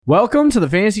Welcome to the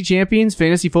Fantasy Champions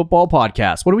Fantasy Football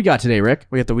Podcast. What do we got today, Rick?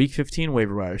 We got the Week 15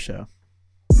 Waiver Wire Show.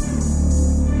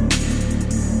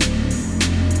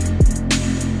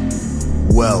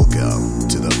 Welcome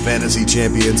to the Fantasy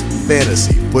Champions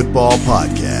Fantasy Football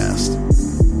Podcast.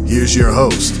 Here's your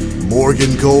host,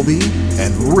 Morgan Colby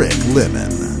and Rick Lemon.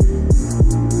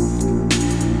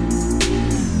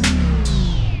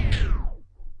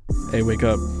 Hey, wake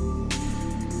up.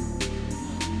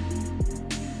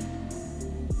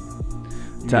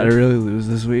 Did I really lose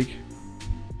this week?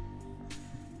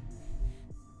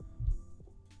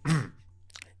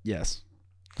 Yes.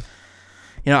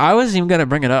 You know, I wasn't even going to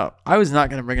bring it up. I was not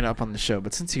going to bring it up on the show,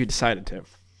 but since you decided to.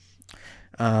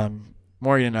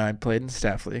 Morgan and I played in the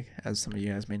Staff League, as some of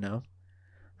you guys may know.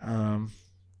 And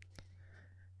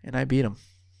I beat him.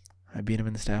 I beat him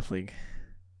in the Staff League.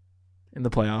 In the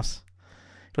playoffs.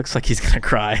 Looks like he's going to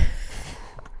cry.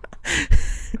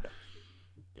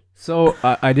 So,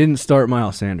 I didn't start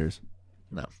Miles Sanders.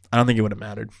 No, I don't think it would have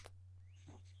mattered.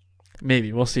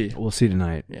 Maybe. We'll see. We'll see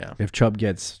tonight. Yeah. If Chubb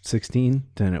gets 16,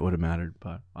 then it would have mattered,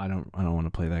 but I don't want to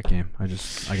play that game. I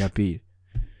got beat.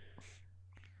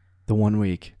 The 1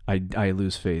 week, I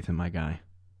lose faith in my guy.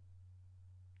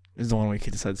 This is the 1 week he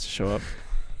decides to show up.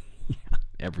 Yeah,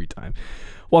 every time.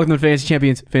 Welcome to the Fantasy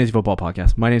Champions Fantasy Football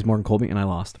Podcast. My name is Morgan Colby, and I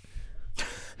lost.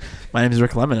 My name is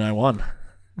Rick Lemon, and I won.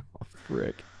 Oh,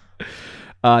 frick.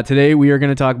 Today we are going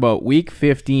to talk about Week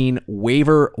 15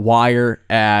 waiver wire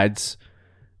ads.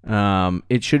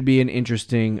 It should be an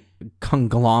interesting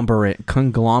conglomerate.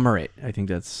 I think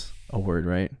that's a word,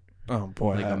 right? Oh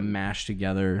boy, like a mashed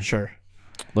together. Sure.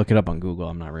 Look it up on Google.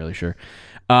 I'm not really sure.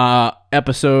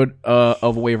 Episode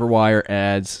of waiver wire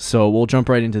ads. So we'll jump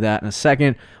right into that in a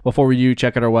second. Before we do,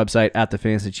 check out our website at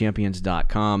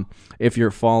thefantasychampions.com. If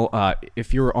you're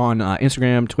on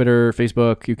Instagram, Twitter,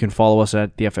 Facebook, you can follow us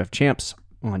at the FF Champs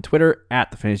on Twitter, at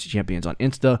the Fantasy Champions on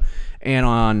Insta, and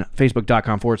on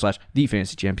Facebook.com/The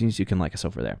Fantasy Champions. You can like us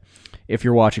over there. If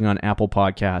you're watching on Apple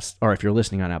Podcasts, or if you're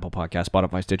listening on Apple Podcasts,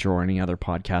 Spotify, Stitcher, or any other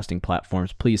podcasting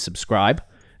platforms, please subscribe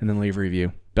and then leave a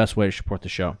review. Best way to support the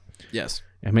show. Yes.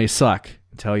 It may suck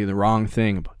and tell you the wrong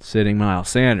thing about sitting Miles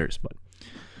Sanders, but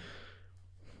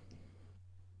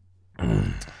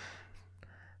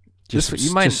just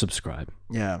subscribe.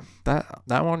 Yeah,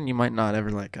 that one you might not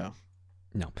ever let go.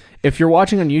 No. If you're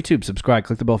watching on YouTube, subscribe,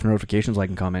 click the bell for notifications, like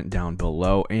and comment down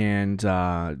below. And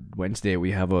Wednesday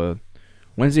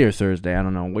or Thursday, I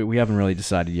don't know. We haven't really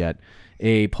decided yet.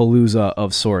 A palooza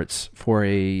of sorts for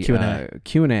a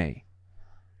Q&A.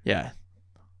 Yeah.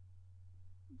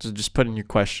 So just put in your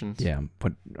questions. Yeah,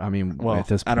 at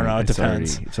this point, I don't know. It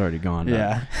depends. It's already gone.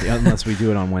 Yeah. Unless we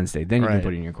do it on Wednesday. Then you can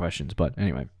put in your questions. But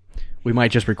anyway, we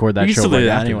might just record that show right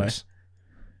afterwards.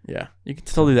 Yeah, you can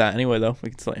still do that anyway, though. We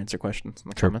can still answer questions in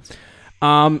the comments.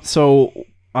 So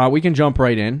we can jump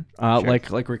right in. Sure.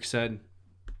 Like Rick said,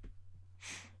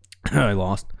 I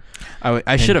lost.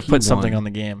 I should have put something on the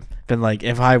game. Been like,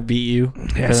 if I beat you,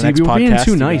 yeah. See, you were being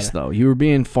too nice, though. You were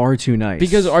being far too nice.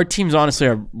 Because our teams, honestly,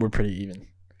 we're pretty even.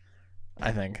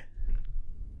 I think.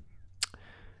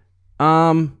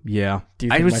 Yeah. Do you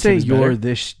think I would say you're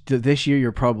this year.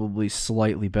 You're probably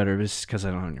slightly better, just because I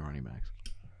don't have any running backs.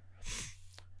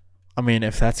 I mean,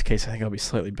 if that's the case, I think I'll be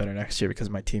slightly better next year because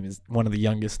my team is one of the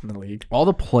youngest in the league. All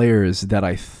the players that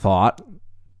I thought,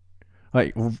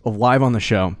 like live on the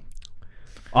show,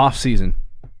 off season,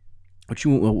 would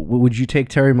you take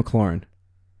Terry McLaurin?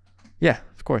 Yeah,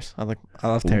 of course. I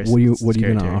love Terry. What are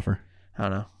you gonna offer? I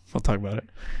don't know. We'll talk about it.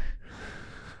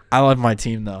 I love my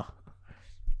team though.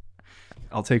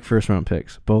 I'll take first round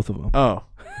picks, both of them. Oh,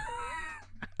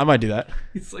 I might do that.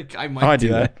 He's like, I might do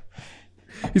that.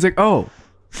 He's like, oh.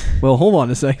 Well, hold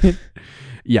on a second.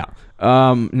 Yeah.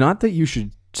 Not that you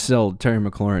should sell Terry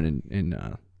McLaurin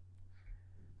in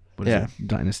what is it?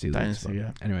 Dynasty.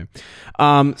 Yeah. Anyway.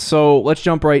 So let's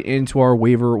jump right into our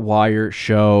waiver wire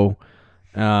show.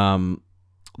 The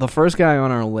first guy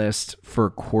on our list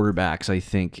for quarterbacks, I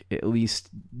think, at least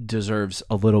deserves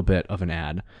a little bit of an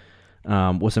ad.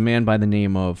 Was a man by the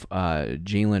name of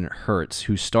Jalen Hurts,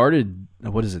 who started,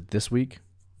 this week?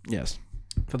 Yes.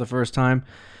 For the first time.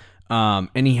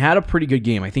 And he had a pretty good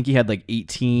game. I think he had like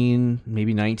 18,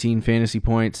 maybe 19 fantasy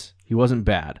points. He wasn't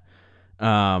bad. He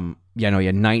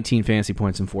had 19 fantasy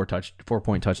points and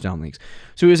 4-point touchdown leagues.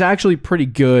 So he was actually pretty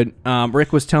good.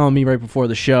 Rick was telling me right before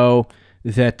the show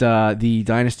that the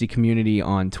Dynasty community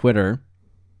on Twitter.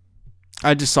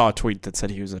 I just saw a tweet that said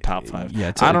he was a top 5. Yeah,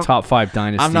 it's a top 5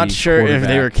 Dynasty. I'm not sure if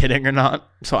they were kidding or not,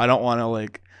 so I don't want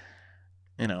to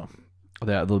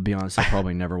They'll be honest, I'll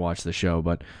probably never watch the show,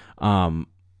 but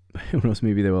who knows?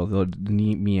 Maybe they'll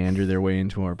meander their way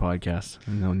into our podcast,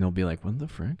 and they'll be like, "What the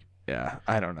frick?" Yeah,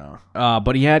 I don't know.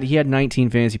 But he had 19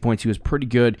 fantasy points. He was pretty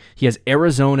good. He has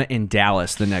Arizona and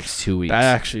Dallas the next 2 weeks. That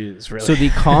actually is really... So the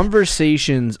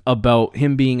conversations about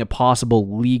him being a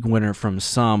possible league winner from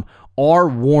some are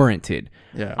warranted.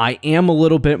 Yeah. I am a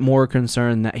little bit more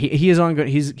concerned that he is on.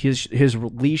 His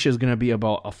leash is going to be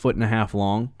about 1.5 feet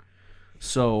long.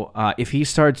 So if he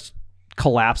starts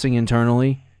collapsing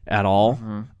internally at all,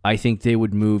 I think they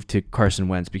would move to Carson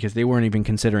Wentz because they weren't even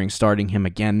considering starting him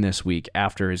again this week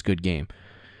after his good game.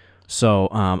 So,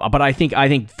 but I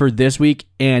think for this week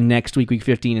and next week, week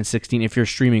 15 and 16, if you're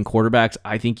streaming quarterbacks,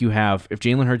 I think you have, if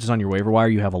Jalen Hurts is on your waiver wire,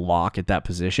 you have a lock at that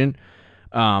position.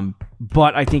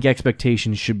 But I think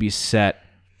expectations should be set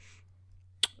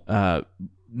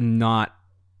not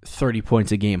 30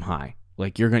 points a game high.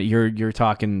 Like you're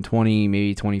talking 20,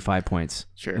 maybe 25 points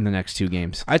in the next 2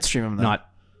 games. I'd stream him though. Not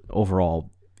overall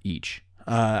each.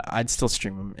 I'd still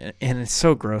stream him, and it's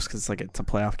so gross because it's a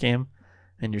playoff game,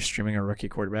 and you're streaming a rookie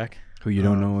quarterback who you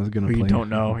don't know is going to play. Who you don't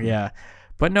know, yeah.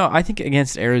 But no, I think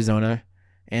against Arizona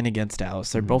and against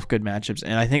Dallas, they're both good matchups,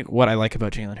 and I think what I like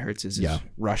about Jalen Hurts is his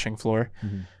rushing floor.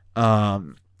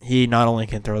 He not only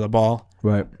can throw the ball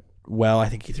well, I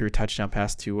think he threw a touchdown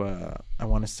pass to I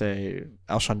want to say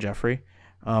Alshon Jeffrey,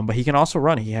 but he can also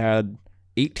run. He had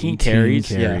 18 carries.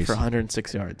 For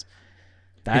 106 yards.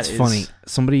 It's funny.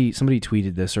 Somebody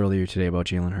tweeted this earlier today about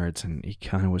Jalen Hurts, and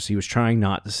he was trying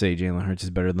not to say Jalen Hurts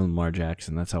is better than Lamar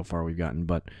Jackson. That's how far we've gotten.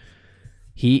 But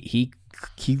he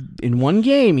in one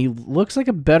game he looks like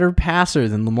a better passer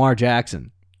than Lamar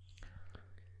Jackson.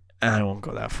 I won't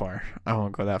go that far.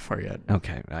 Yet.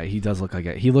 Okay, he does look like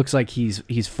it. He looks like he's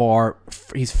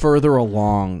further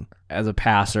along as a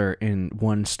passer in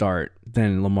one start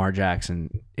than Lamar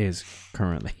Jackson is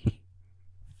currently.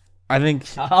 I think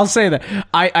I'll say that.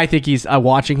 I think he's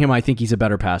watching him. I think he's a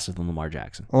better passer than Lamar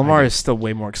Jackson. Lamar is still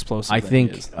way more explosive. I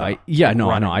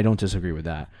don't disagree with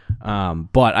that.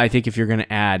 But I think if you're going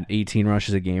to add 18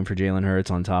 rushes a game for Jalen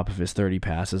Hurts on top of his 30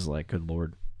 passes, like good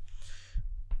lord.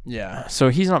 Yeah, so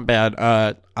he's not bad.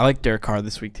 I like Derek Carr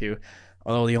this week too.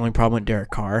 Although the only problem with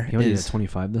Derek Carr is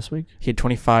 25 this week. He had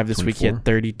 25 this 24. week. He had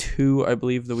 32, I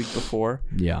believe, the week before.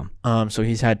 Yeah. So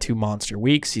he's had 2 monster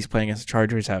weeks. He's playing against the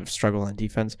Chargers, have struggled on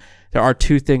defense. There are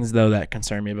 2 things though that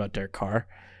concern me about Derek Carr.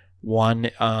 One,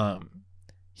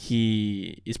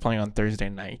 he is playing on Thursday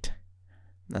night.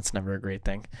 That's never a great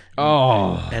thing.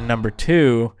 Oh. And number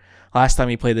 2, last time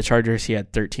he played the Chargers, he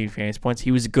had 13 fantasy points. He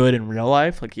was good in real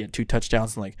life. Like he had 2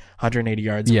 touchdowns and 180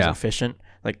 yards. He was efficient,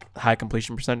 high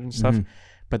completion percentage and stuff.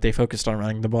 But they focused on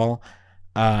running the ball.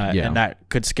 And that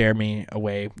could scare me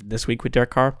away this week with Derek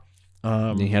Carr.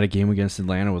 He had a game against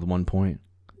Atlanta with 1 point.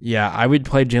 Yeah, I would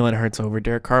play Jalen Hurts over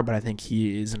Derek Carr, but I think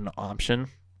he is an option.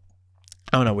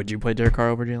 I don't know. Would you play Derek Carr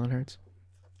over Jalen Hurts?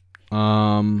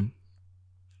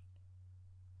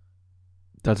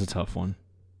 That's a tough one.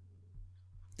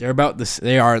 They're about this.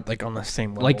 They are on the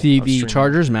same level. Like the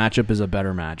Chargers matchup is a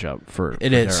better matchup for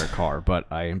Derek Carr, but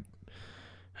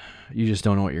you just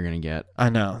don't know what you're going to get. I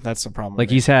know. That's the problem.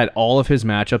 Like he's had all of his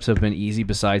matchups have been easy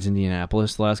besides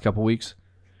Indianapolis the last couple weeks.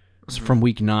 So from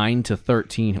week 9 to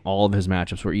 13, all of his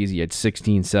matchups were easy. He had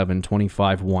 16, 7,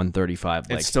 25, 1, 35.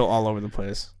 It's still all over the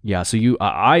place. Yeah, so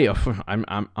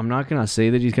I'm not going to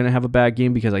say that he's going to have a bad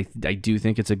game because I do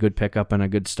think it's a good pickup and a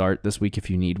good start this week if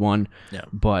you need one. Yeah.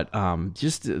 But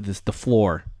just the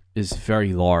floor is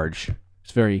very large.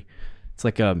 It's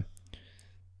like a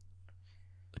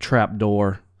trap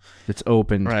door that's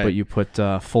opened, but you put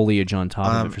foliage on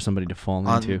top of it for somebody to fall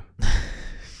into.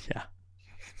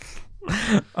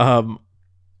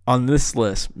 On this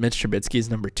list, Mitch Trubisky is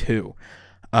number 2.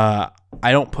 I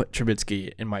don't put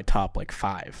Trubisky in my top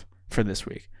 5 for this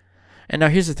week. And now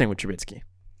here's the thing with Trubisky.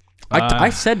 I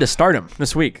said to start him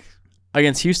this week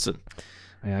against Houston.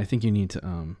 Yeah, I think you need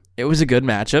to it was a good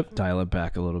matchup. Dial it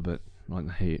back a little bit on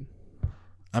the hate.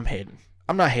 I'm hating.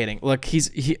 I'm not hating. Look, he's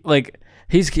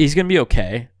gonna be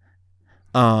okay.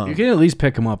 You can at least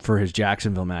pick him up for his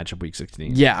Jacksonville matchup week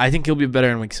 16. Yeah, I think he'll be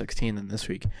better in week 16 than this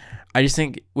week. I just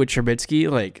think with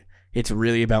Trubisky, it's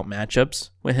really about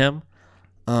matchups with him.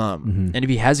 And if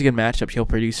he has a good matchup, he'll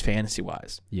produce fantasy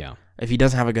wise. Yeah. If he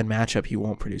doesn't have a good matchup, he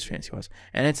won't produce fantasy wise.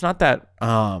 And it's not that.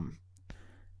 Was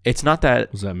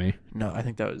that me? No, I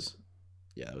think that was.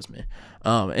 Yeah, that was me.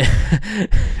 Oh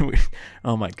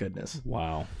my goodness.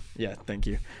 Wow. Yeah, thank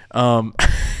you.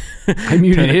 I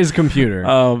muted his computer.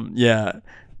 Yeah.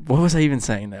 What was I even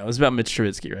saying though? It was about Mitch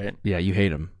Trubisky, right? Yeah, you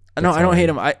hate him. No, I don't hate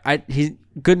him. He's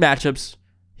good matchups.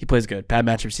 He plays good. Bad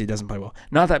matchups, he doesn't play well.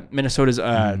 Not that Minnesota's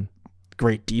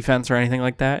great defense or anything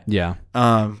like that. Yeah.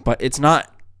 But it's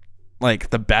not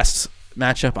the best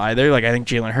matchup either. Like I think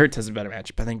Jalen Hurts has a better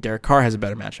matchup. I think Derek Carr has a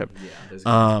better matchup.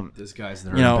 Yeah, there's guys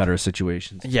that are in better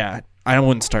situations. Yeah, I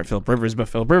wouldn't start Phillip Rivers, but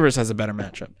Phillip Rivers has a better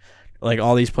matchup. Like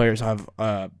all these players have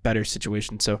better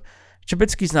situations. So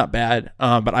Trubisky's not bad,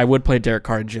 but I would play Derek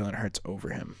Carr and Jalen Hurts over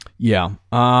him. Yeah.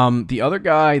 The other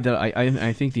guy that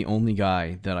I think the only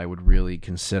guy that I would really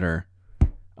consider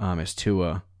is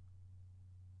Tua.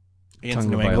 Against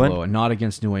New England? Not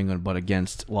against New England, but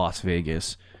against Las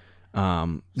Vegas.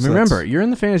 Remember, you're in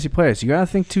the fantasy playoffs. You got to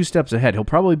think 2 steps ahead. He'll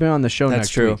probably be on the show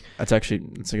next week. That's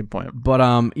true. That's a good point. But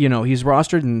he's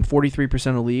rostered in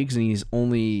 43% of leagues, and he's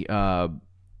only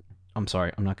I'm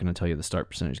sorry, I'm not going to tell you the start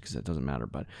percentage because that doesn't matter,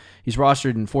 but he's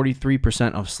rostered in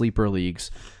 43% of sleeper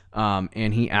leagues.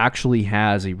 And he actually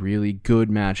has a really good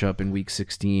matchup in week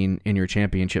 16 in your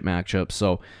championship matchup.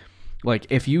 So, like,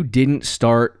 if you didn't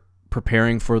start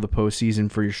preparing for the postseason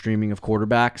for your streaming of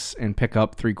quarterbacks and pick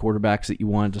up 3 quarterbacks that you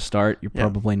wanted to start, you're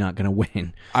probably not going to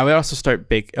win. I would also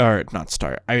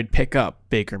I would pick up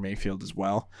Baker Mayfield as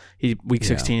well. Week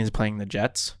 16 is playing the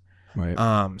Jets. Right.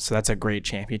 So that's a great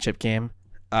championship game.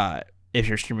 If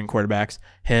you're streaming quarterbacks,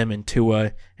 him and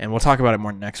Tua, and we'll talk about it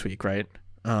more next week, right?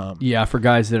 For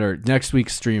guys that are next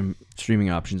week's streaming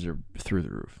options are through the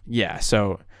roof. Yeah,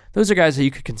 so those are guys that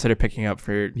you could consider picking up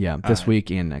for this week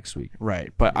and next week.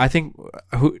 Right, but I think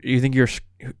who you think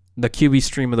the QB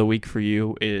stream of the week for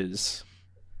you is?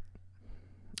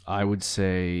 I would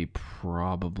say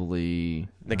probably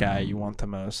the guy you want the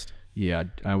most. Yeah,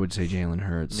 I would say Jalen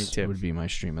Hurts. Me too. Would be my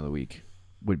stream of the week.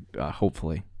 Would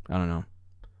hopefully. I don't know.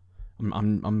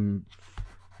 I'm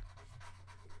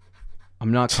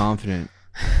not confident.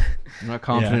 I'm not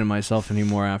confident in myself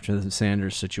anymore after the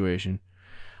Sanders situation.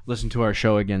 Listen to our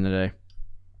show again today.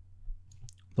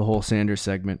 The whole Sanders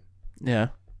segment. Yeah.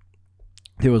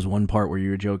 There was one part where you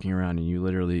were joking around and you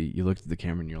looked at the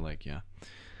camera and you're like, yeah.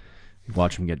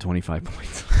 Watch him get 25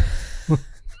 points.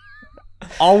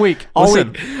 All week. I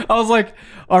was like,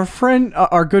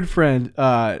 our good friend,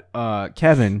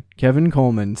 Kevin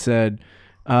Coleman said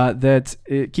that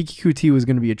Kiki Kuti was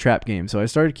going to be a trap game. So I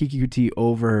started Kiki Kuti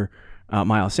over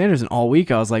Miles Sanders, and all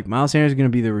week I was like, Miles Sanders is going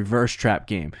to be the reverse trap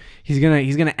game. He's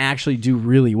gonna actually do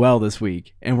really well this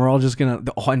week, and we're all just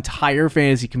the entire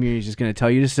fantasy community is just gonna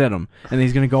tell you to sit him, and then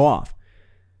he's gonna go off.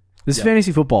 This is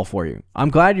fantasy football for you. I'm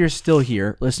glad you're still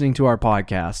here listening to our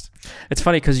podcast. It's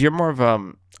funny because you're more of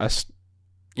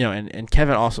and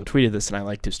Kevin also tweeted this, and I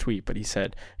liked his tweet, but he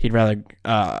said he'd rather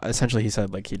essentially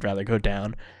he'd rather go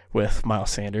down with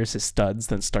Miles Sanders, his studs,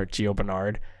 than start Gio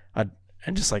Bernard.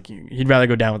 And just like he'd rather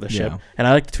go down with the ship. And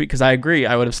I like the tweet because I agree.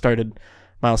 I would have started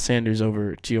Miles Sanders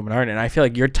over Gio Bernard, and I feel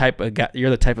like you're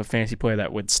the type of fantasy player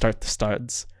that would start the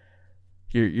studs.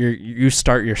 You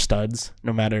start your studs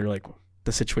no matter like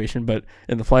the situation. But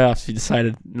in the playoffs, you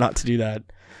decided not to do that.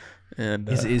 And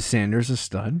is Sanders a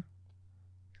stud?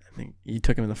 I think you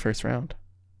took him in the first round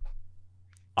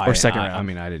or second round. I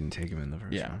mean, I didn't take him in the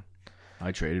first round.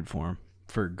 I traded for him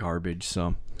for garbage.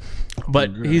 So.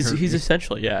 But he's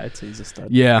essentially, he's a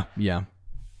stud. Yeah.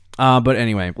 But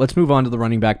anyway, let's move on to the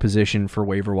running back position for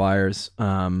waiver wires.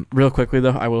 Real quickly,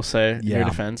 though, I will say, in your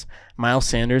defense, Miles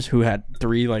Sanders, who had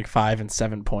 3, 5, and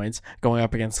 7 points, going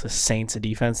up against the Saints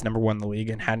defense, number 1 in the league,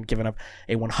 and hadn't given up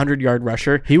a 100-yard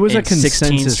rusher. He was in a consensus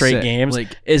 16 straight sit. games.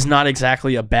 Is not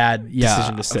exactly a bad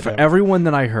decision to sit. For everyone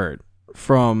that I heard,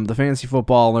 from the fantasy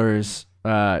footballers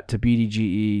to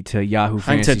BDGE to Yahoo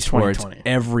Fantasy Sports,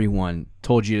 everyone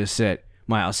told you to sit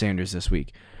Miles Sanders this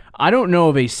week. I don't know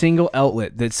of a single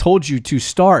outlet that told you to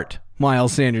start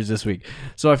Miles Sanders this week.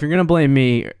 So if you're going to blame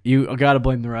me, you got to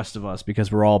blame the rest of us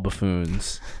because we're all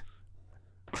buffoons.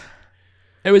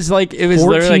 It was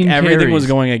literally like everything was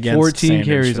going against 14 Sanders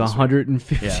carries,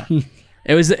 115. Yeah.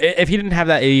 It was if he didn't have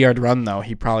that 80-yard run though,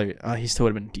 he probably he still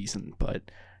would have been decent, but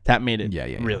that made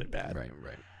it really bad. Right.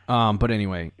 But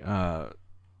anyway,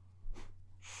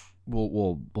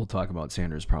 we'll talk about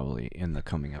Sanders probably in the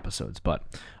coming episodes. But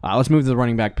let's move to the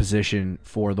running back position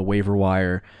for the waiver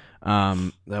wire.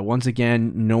 Once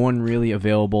again, no one really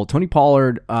available. Tony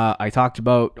Pollard, I talked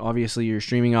about obviously your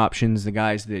streaming options, the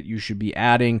guys that you should be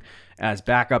adding as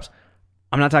backups.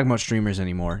 I'm not talking about streamers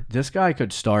anymore. This guy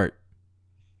could start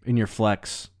in your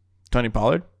flex. Tony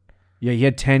Pollard? Yeah, he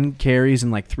had 10 carries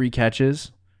and 3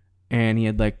 catches. And he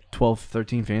had 12,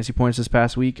 13 fantasy points this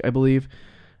past week, I believe.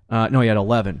 No, he had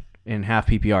 11 in half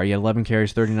PPR. He had 11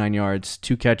 carries, 39 yards,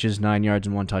 2 catches, 9 yards,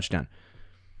 and 1 touchdown.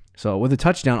 So with a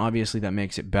touchdown, obviously that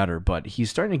makes it better. But he's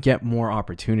starting to get more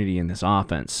opportunity in this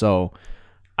offense. So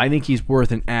I think he's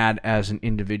worth an add as an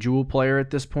individual player at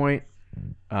this point.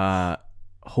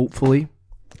 Hopefully.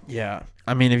 Yeah.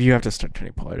 I mean, if you have to start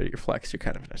Tony Pollard at your flex, you're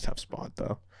kind of in a tough spot,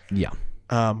 though. Yeah.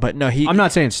 But no, I'm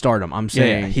not saying start him. I'm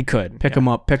saying he could pick him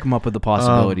up with the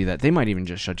possibility that they might even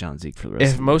just shut down Zeke for the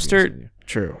rest. If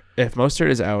Mostert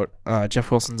is out, Jeff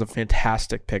Wilson's a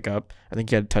fantastic pickup. I think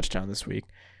he had a touchdown this week.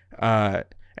 And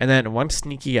then one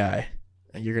sneaky guy,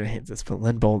 and you're gonna hate this, but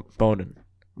Lynn Bowden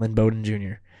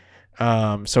Jr.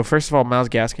 So first of all, Myles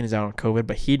Gaskin is out on COVID,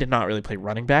 but he did not really play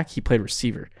running back. He played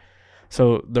receiver.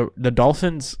 So the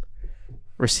Dolphins'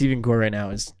 receiving core right now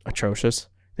is atrocious.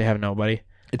 They have nobody.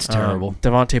 It's terrible.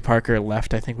 Devontae Parker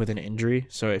left, I think, with an injury.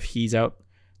 So if he's out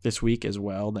this week as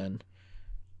well, then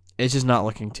it's just not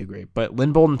looking too great. But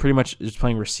Lynn Bolden pretty much is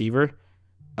playing receiver.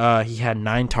 He had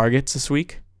 9 targets this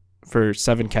week for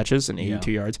 7 catches and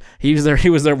 82 yards. He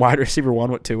was their wide receiver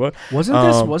 1 with Tua.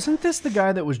 Wasn't this the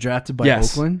guy that was drafted by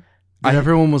Oakland?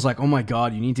 Everyone was like, "Oh my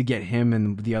God, you need to get him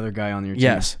and the other guy on your team."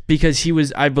 Yes, because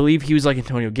I believe he was like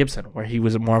Antonio Gibson, where he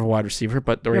was more of a wide receiver.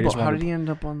 But the Raiders how did he end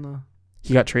up on the?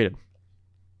 He got traded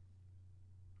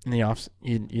in the offs.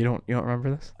 You don't remember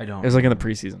this? I don't. It was like in the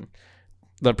preseason.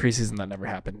 The preseason that never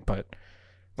happened, but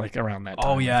like around that time.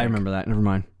 Oh yeah, I remember that. Never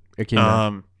mind. It came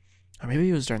back. Or maybe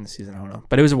it was during the season. I don't know,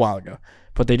 but it was a while ago.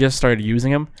 But they just started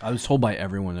using him. I was told by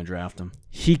everyone to draft him.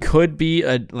 He could be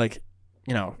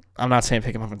I'm not saying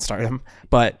pick him up and start him,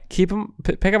 but pick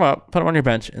him up, put him on your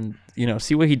bench, and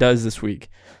see what he does this week,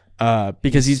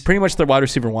 because he's pretty much their wide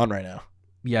receiver 1 right now.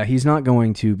 Yeah, he's not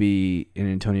going to be an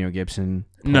Antonio Gibson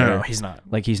player. No, he's not.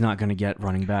 Like, he's not going to get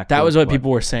running back. That was what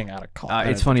people were saying out of college.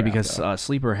 It's funny because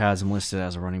Sleeper has him listed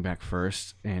as a running back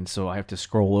first, and so I have to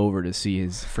scroll over to see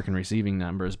his freaking receiving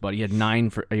numbers. But he had 9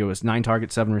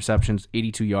 targets, 7 receptions,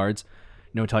 82 yards,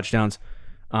 no touchdowns.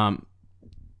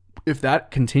 If that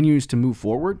continues to move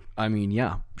forward, I mean,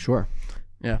 yeah, sure.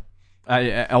 Yeah.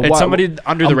 It's somebody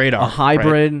under the radar. A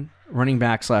hybrid running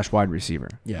back / wide receiver.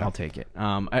 Yeah. I'll take it.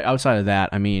 Outside of that,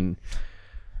 I mean,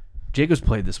 Jacobs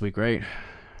played this week, right?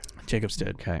 Jacobs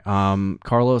did. Okay.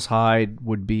 Carlos Hyde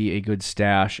would be a good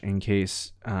stash in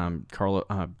case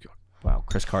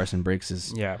Chris Carson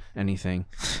breaks anything.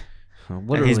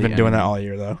 Literally, he's been doing that all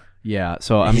year, though. Yeah,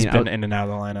 so he's been in and out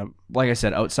of the lineup. Like I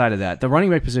said, outside of that, the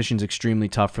running back position is extremely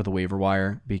tough for the waiver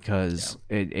wire because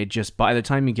it just by the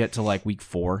time you get to like week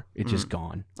 4, it's just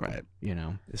gone. Right.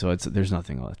 So there's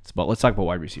nothing left. But let's talk about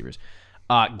wide receivers.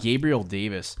 Gabriel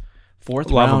Davis,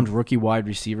 4th round rookie wide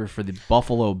receiver for the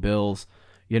Buffalo Bills.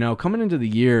 Coming into the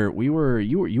year, you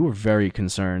were very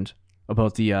concerned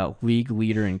about the league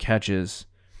leader in catches.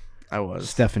 I was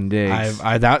Stefan Diggs.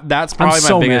 That's probably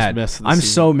my biggest miss of the season.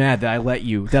 So mad that I let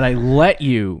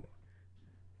you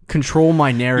control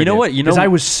my narrative. You know what? Because I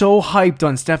was so hyped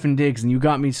on Stefan Diggs, and you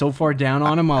got me so far down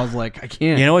on him. I was like, I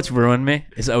can't. You know what's ruined me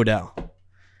is Odell,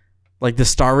 like the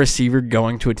star receiver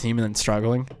going to a team and then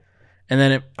struggling. And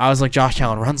then I was like, Josh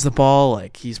Allen runs the ball,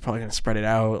 like he's probably gonna spread it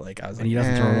out. Like I was like, he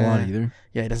doesn't throw it a lot either.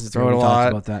 Yeah, he doesn't throw it a lot.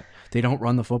 About that, they don't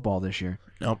run the football this year.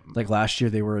 Nope. Like last year,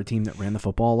 they were a team that ran the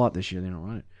football a lot. This year, they don't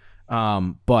run it.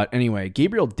 But anyway,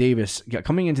 Gabriel Davis,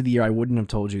 coming into the year, I wouldn't have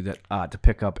told you that to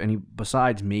pick up any,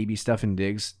 besides maybe Stefan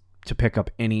Diggs, to pick up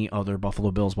any other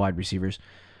Buffalo Bills wide receivers.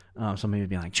 Somebody would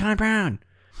be like, John Brown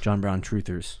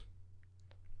truthers.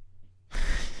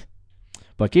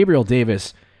 But Gabriel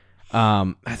Davis,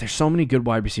 there's so many good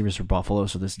wide receivers for Buffalo,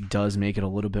 so this does make it a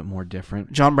little bit more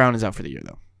different. John Brown is out for the year,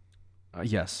 though.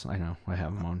 Yes, I know. I have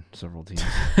him on several teams.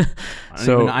 I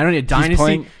don't need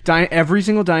dynasty. Every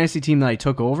single dynasty team that I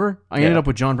took over, I ended up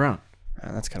with John Brown.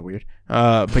 That's kind of weird.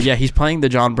 But yeah, he's playing the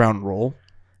John Brown role,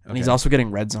 and he's also getting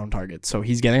red zone targets. So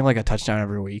he's getting like a touchdown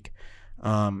every week.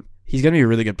 He's gonna be a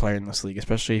really good player in this league,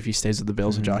 especially if he stays with the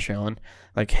Bills and Josh Allen.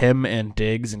 Like him and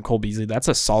Diggs and Cole Beasley, that's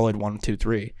a solid 1, 2,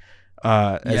 3.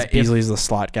 As Beasley's the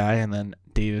slot guy, and then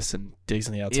Davis and Diggs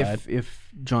on the outside.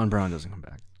 If John Brown doesn't come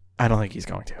back. I don't think he's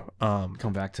going to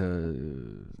come back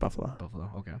to Buffalo.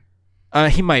 Okay.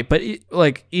 He might, but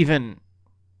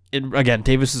again,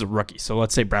 Davis is a rookie, so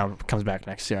let's say Brown comes back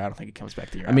next year. I don't think he comes back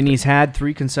the year. I mean, he's had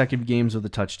 3 consecutive games with a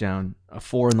touchdown,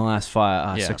 4 in the last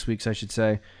 6 weeks, I should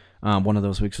say. One of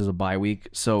those weeks was a bye week,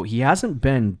 so he hasn't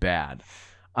been bad.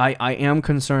 I am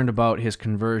concerned about his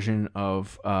conversion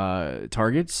of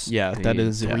targets. Yeah, that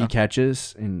is 3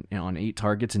 catches on 8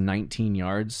 targets and 19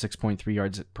 yards, 6.3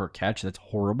 yards per catch. That's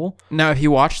horrible. Now, if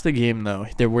you watch the game, though,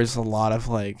 there was a lot of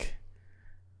like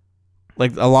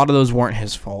a lot of those weren't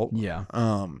his fault. Yeah.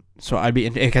 So I'd be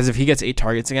because if he gets 8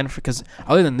 targets again, because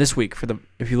other than this week,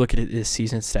 if you look at his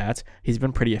season stats, he's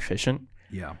been pretty efficient.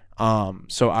 Yeah.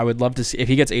 So I would love to see if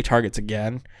he gets 8 targets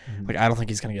again. Like I don't think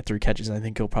he's gonna get 3 catches. I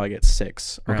think he'll probably get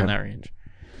 6 around that range.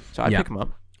 So I'd pick him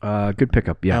up. Good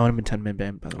pickup. Yeah. I want him in 10-man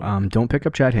band, by the way. Don't pick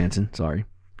up Chad Hansen. Sorry.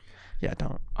 Yeah,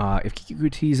 don't. If Kiki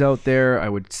Coutie's out there, I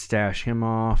would stash him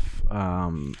off.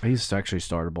 He's actually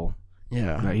startable.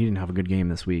 Yeah. He didn't have a good game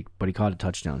this week, but he caught a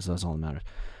touchdown, so that's all that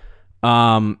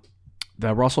matters.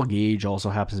 The Russell Gage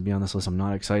also happens to be on this list. I'm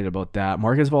not excited about that.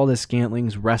 Marcus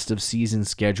Valdes-Scantling's rest of season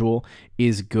schedule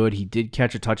is good. He did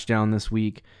catch a touchdown this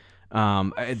week.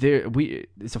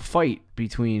 It's a fight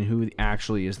between who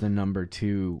actually is the number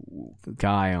 2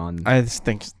 guy on. I just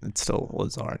think it's still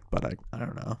Lazard, but I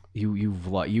don't know.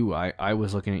 I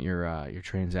was looking at your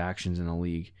transactions in the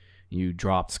league. You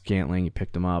dropped Scantling, you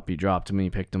picked him up. You dropped him, and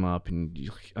you picked him up,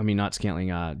 not Scantling.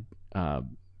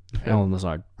 Alan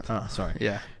Lazard. Sorry.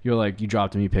 Yeah. You're like, you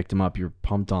dropped him, you picked him up. You're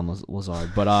pumped on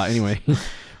Lazard. But anyway,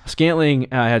 Scantling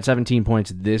had 17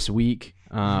 points this week.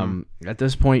 At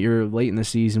this point, you're late in the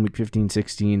season, week 15,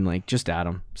 16. Like, just add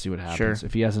him, see what happens. Sure.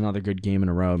 If he has another good game in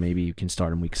a row, maybe you can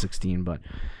start him week 16. But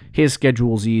his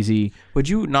schedule's easy. Would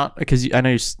you not? Because I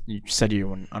know you said you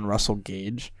went on Russell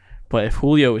Gage, but if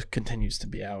Julio continues to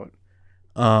be out,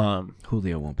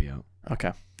 Julio won't be out.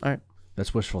 Okay. All right.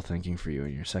 That's wishful thinking for you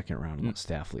in your second round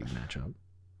staff league matchup.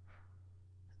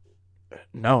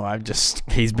 No,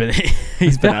 he's been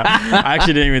out. I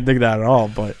actually didn't even think that at all,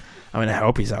 but I mean, I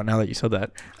hope he's out now that you said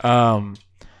that.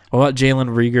 What about Jalen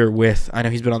Rieger with? I know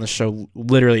he's been on the show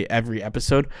literally every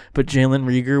episode, but Jalen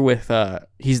Rieger with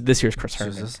he's this year's Chris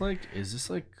Herndon. Is this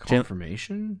like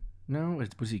confirmation? No,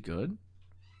 was he good?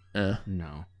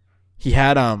 No. He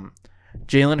had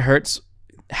Jalen Hurts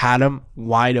had him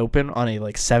wide open on a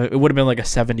it would have been like a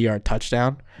 70-yard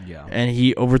touchdown. Yeah. And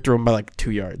he overthrew him by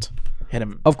 2 yards. Hit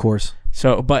him. Of course.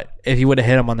 So, but if he would have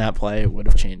hit him on that play, it would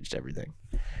have changed everything.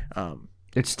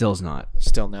 It still's not.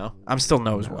 Still no. I'm still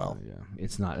no as well. Yeah.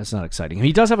 It's not exciting.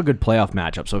 He does have a good playoff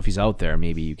matchup, so if he's out there,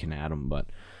 maybe you can add him. But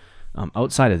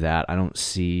outside of that, I don't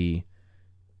see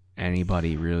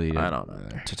anybody really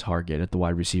to target at the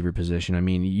wide receiver position. I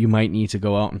mean, you might need to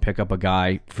go out and pick up a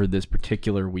guy for this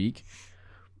particular week.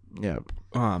 Yeah.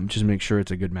 Just make sure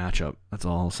it's a good matchup. That's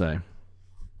all I'll say.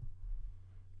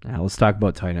 Yeah, let's talk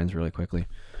about tight ends really quickly.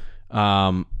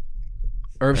 Irv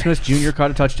Smith Jr.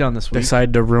 caught a touchdown this week.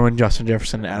 Decided to ruin Justin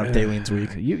Jefferson and Adam Thielen's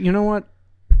week. You know what?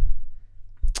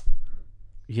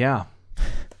 Yeah.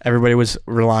 Everybody was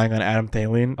relying on Adam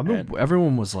Thielen.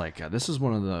 Everyone was like, "This is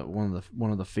one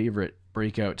of the favorite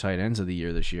breakout tight ends of the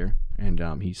year this year,"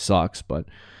 and he sucks, but.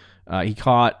 He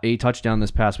caught a touchdown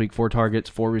this past week, 4 targets,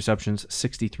 4 receptions,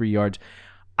 63 yards.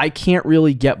 I can't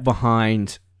really get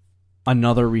behind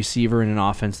another receiver in an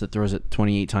offense that throws it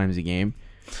 28 times a game.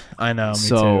 I know. Me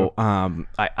too.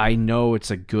 I know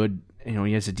it's a good,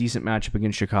 he has a decent matchup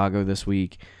against Chicago this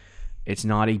week. It's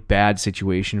not a bad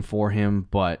situation for him,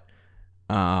 but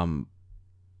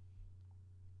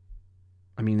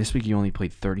this week he only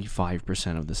played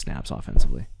 35% of the snaps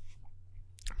offensively.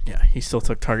 Yeah, he still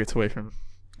took targets away from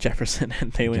Jefferson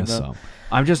and Thielen. So.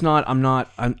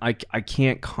 I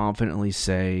can't confidently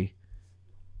say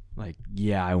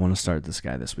I want to start this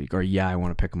guy this week, or I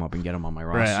want to pick him up and get him on my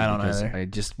roster. Right, I don't either. I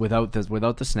just without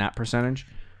the snap percentage,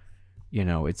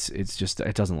 it's just,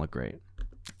 it doesn't look great.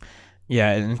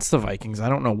 Yeah, and it's the Vikings. I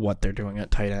don't know what they're doing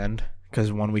at tight end,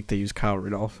 because one week they use Kyle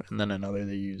Rudolph and then another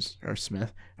they use Irv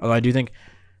Smith. Although I do think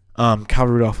Kyle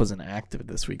Rudolph was inactive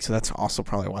this week, so that's also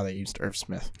probably why they used Irv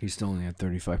Smith. He still only had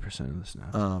 35% of the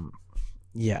snaps.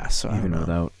 Yeah, so even I don't know.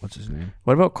 Without what's his name?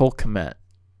 What about Cole Kmet?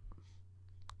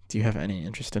 Do you have any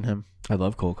interest in him? I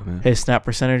love Cole Kmet. His snap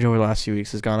percentage over the last few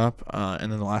weeks has gone up, and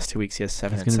then the last 2 weeks he has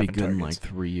 7 He's and 7 going to be good targets. in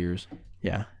 3 years.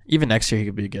 Yeah, even next year he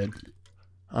could be good.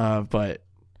 But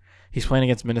he's playing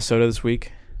against Minnesota this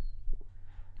week.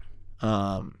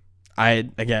 I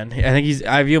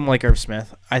view him like Irv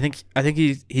Smith. I think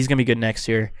he's gonna be good next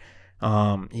year.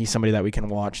 He's somebody that we can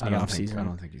watch in the offseason. I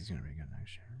don't think he's gonna be good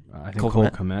next year. I think Cole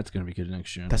Kmet's gonna be good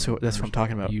next year. That's what I'm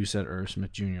talking about. You said Irv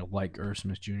Smith Jr. like Irv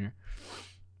Smith Jr.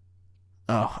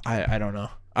 Oh, I don't know.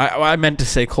 I meant to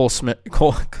say Cole Kmet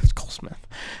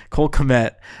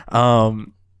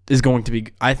is going to be,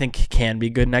 I think, can be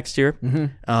good next year.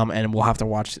 Mm-hmm. And we'll have to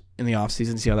watch in the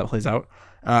offseason, see how that plays out.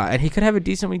 And he could have a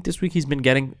decent week this week. He's been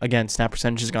getting, again, snap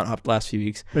percentage has gone up the last few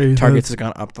weeks. Targets has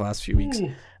gone up the last few weeks.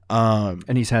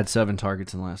 And he's had 7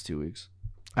 targets in the last 2 weeks.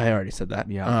 I already said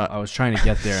that. Yeah, I was trying to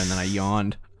get there, and then I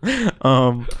yawned.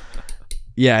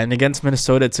 Yeah, and against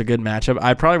Minnesota, it's a good matchup.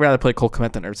 I'd probably rather play Cole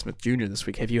Kmet than Irv Smith Jr. this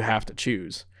week if you have to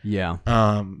choose. Yeah.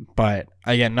 But,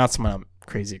 again, not someone I'm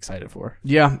crazy excited for.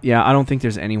 Yeah. I don't think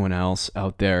there's anyone else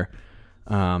out there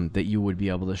that you would be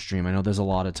able to stream. I know there's a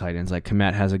lot of tight ends. Like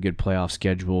Kmet has a good playoff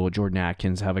schedule. Jordan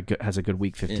Atkins has a good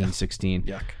week 15, 16.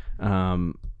 Yuck.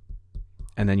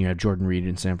 And then you have Jordan Reed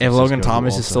in San Francisco. If Logan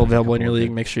Thomas is still available in your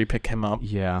league, make sure you pick him up.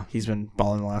 Yeah. He's been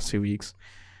balling the last 2 weeks.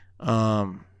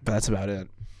 But that's about it,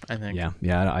 I think.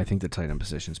 Yeah. I think the tight end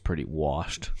position is pretty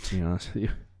washed, to be honest with you.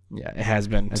 Yeah, it has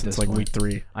been since this like point. week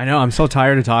 3. I know. I'm so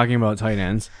tired of talking about tight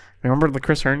ends. Remember the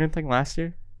Chris Herndon thing last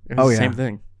year? It was the same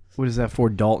thing. What is that for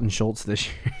Dalton Schultz this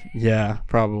year? Yeah,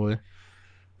 probably.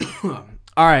 All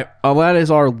right. That is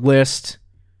our list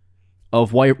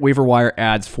of waiver wire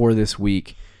ads for this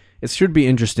week. It should be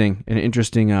interesting. An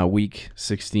interesting week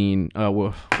 16.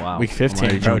 Wow. Week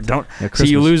 15, bro. Don't. Yeah, So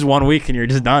you Christmas. lose 1 week and you're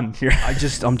just done.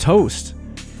 I'm toast.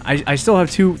 I still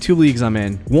have two leagues I'm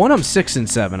in. One, I'm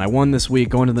 6-7. I won this week,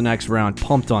 going to the next round.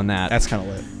 Pumped on that. That's kind of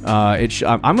lit.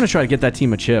 I'm going to try to get that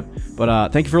team a chip. But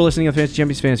thank you for listening to the Fantasy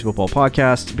Champions Fantasy Football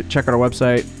Podcast. Check out our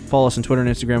website. Follow us on Twitter and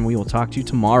Instagram. We will talk to you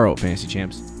tomorrow, Fantasy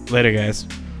Champs. Later, guys.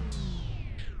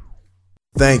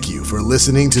 Thank you for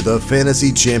listening to the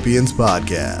Fantasy Champions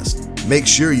Podcast. Make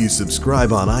sure you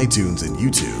subscribe on iTunes and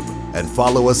YouTube and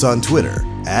follow us on Twitter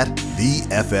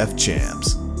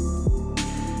 @TheFFChamps.